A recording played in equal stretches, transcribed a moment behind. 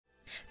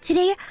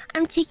Today,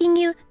 I'm taking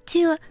you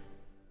to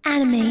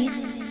anime.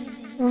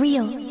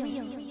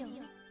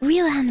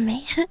 Real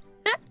anime.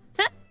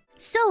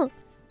 So,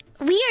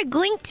 we are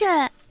going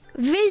to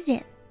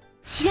visit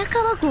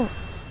Shirakawa-go,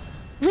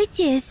 which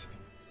is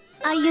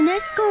a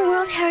UNESCO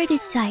World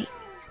Heritage Site.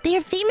 They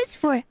are famous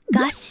for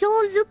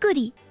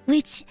gashou-zukuri,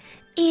 which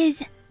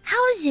is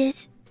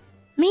houses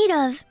made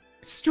of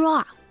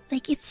straw.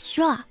 Like it's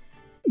straw.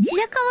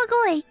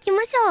 Shirakawa-go へ行き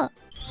ましょう。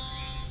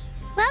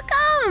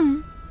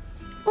Welcome!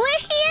 We're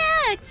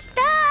here! 来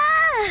た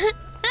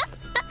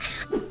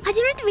ー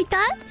初めて見た？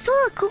そ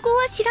う、ここ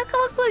は白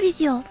川郷で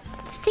すよ。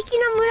素敵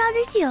な村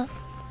ですよ。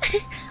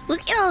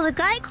Look at all the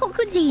外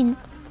国人。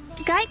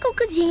外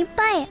国人いっ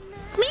ぱい。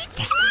見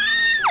てー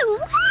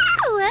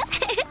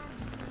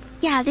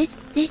！Yeah, this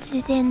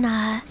is in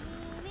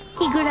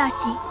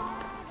Higurashi.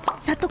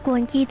 Satoko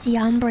and Kiichi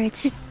on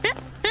bridge.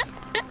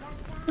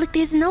 Look,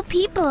 there's no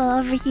people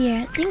over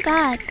here. Thank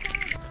God.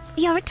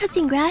 Yeah, we're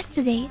touching grass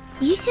today.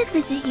 You should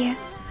visit here.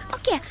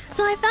 Okay,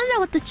 so I found out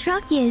what the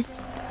truck is.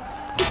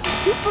 It's a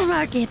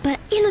supermarket, but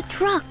in a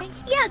truck.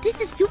 Yeah, this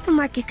is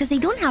supermarket because they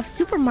don't have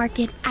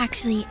supermarket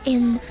actually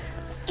in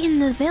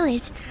the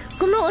village.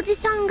 このおじ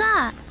さん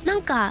がな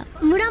んか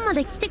村ま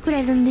で来てく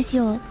れるんです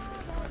よ。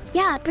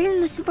Yeah, bring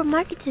the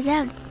supermarket to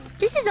them.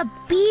 This is a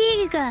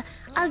big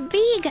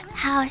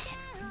house.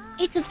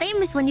 It's a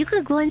famous one. You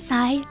could go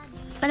inside,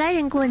 but I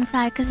didn't go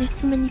inside because there's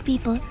too many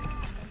people.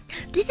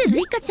 This is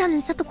Rika-chan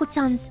and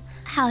Satoko-chan's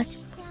house.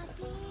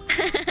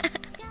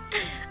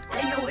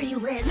 I know where you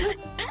live.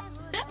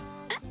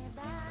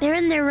 They're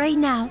in there right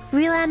now.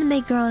 Real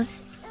anime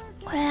girls.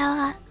 これ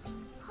は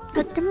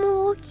とって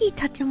も大きい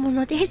建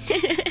物です。あ、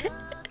来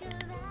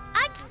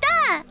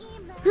た！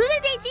フルデ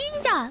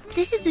神社。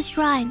This is the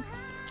shrine.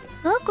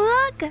 Look,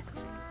 look.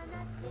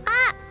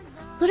 あ、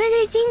フル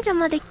デ神社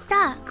まで来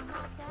た。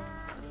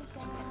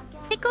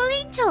ペコ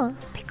リンチョ。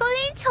ペコ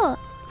リンチョ。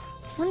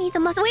Don't need the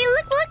muscle. Wait,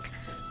 look, look.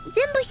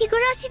 全部日暮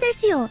らしで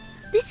すよ。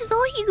This is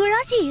all 日暮ら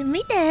し。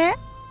見て。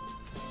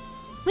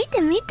見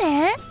て見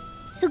て。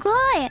すごい。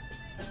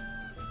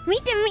見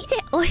て見て。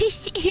おい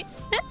しい。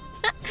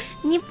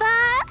ニパ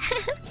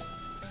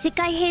ー。世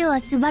界平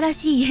和素晴ら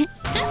しい。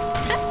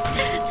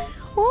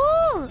おお。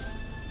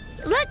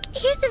Look,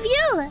 here's the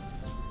view.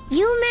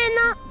 有名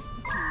な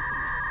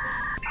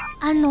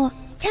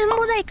展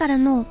望台から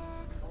の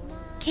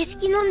景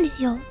色なんで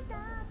すよ。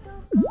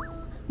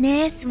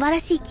ねえ、素晴ら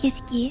しい景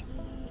色。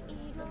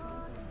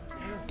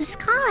The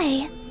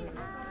sky.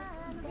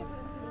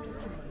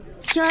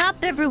 Shut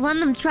up,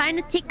 everyone. I'm trying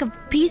to take a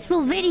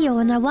peaceful video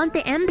and I want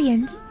the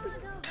ambience.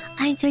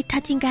 I enjoy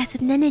touching grass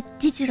with Nene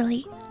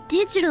digitally.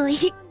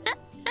 Digitally?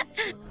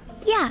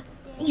 Yeah,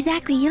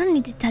 exactly. You don't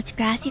need to touch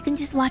grass. You can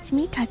just watch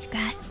me touch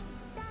grass.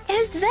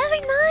 It's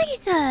very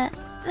nice,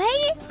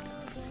 right?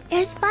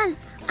 It's fun.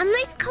 A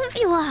nice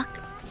comfy walk.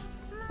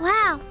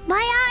 Wow,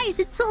 my eyes,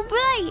 it's so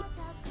bright.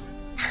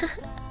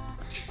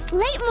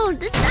 Late mode,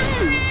 the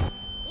sun.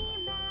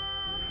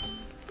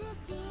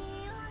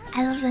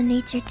 I love the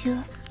nature too.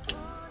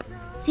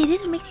 See,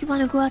 this makes you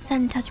want to go outside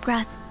and touch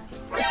grass.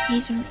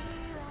 Occasionally.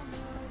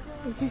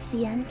 Is this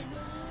the end?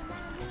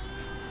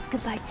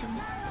 Goodbye,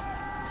 Chums.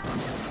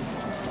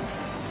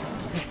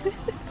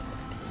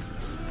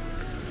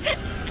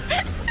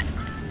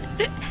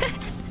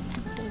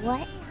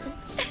 What?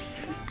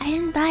 I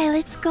didn't die,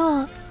 let's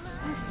go.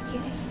 That's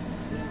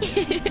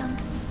scary.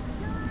 Chums.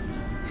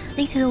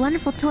 Thanks for the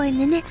wonderful toy,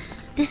 Nene.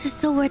 This is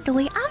so worth the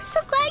wait. I'm so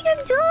glad you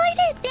enjoyed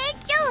it. Thank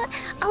you.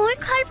 I'll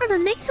work hard for the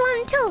next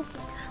one too.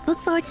 Look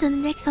forward to the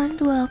next one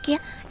too, okay?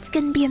 It's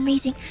gonna be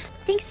amazing.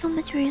 Thanks so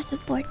much for your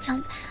support,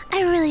 Chump.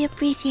 I really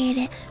appreciate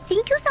it.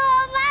 Thank you so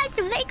much.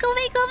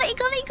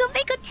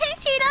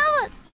 Tenshi.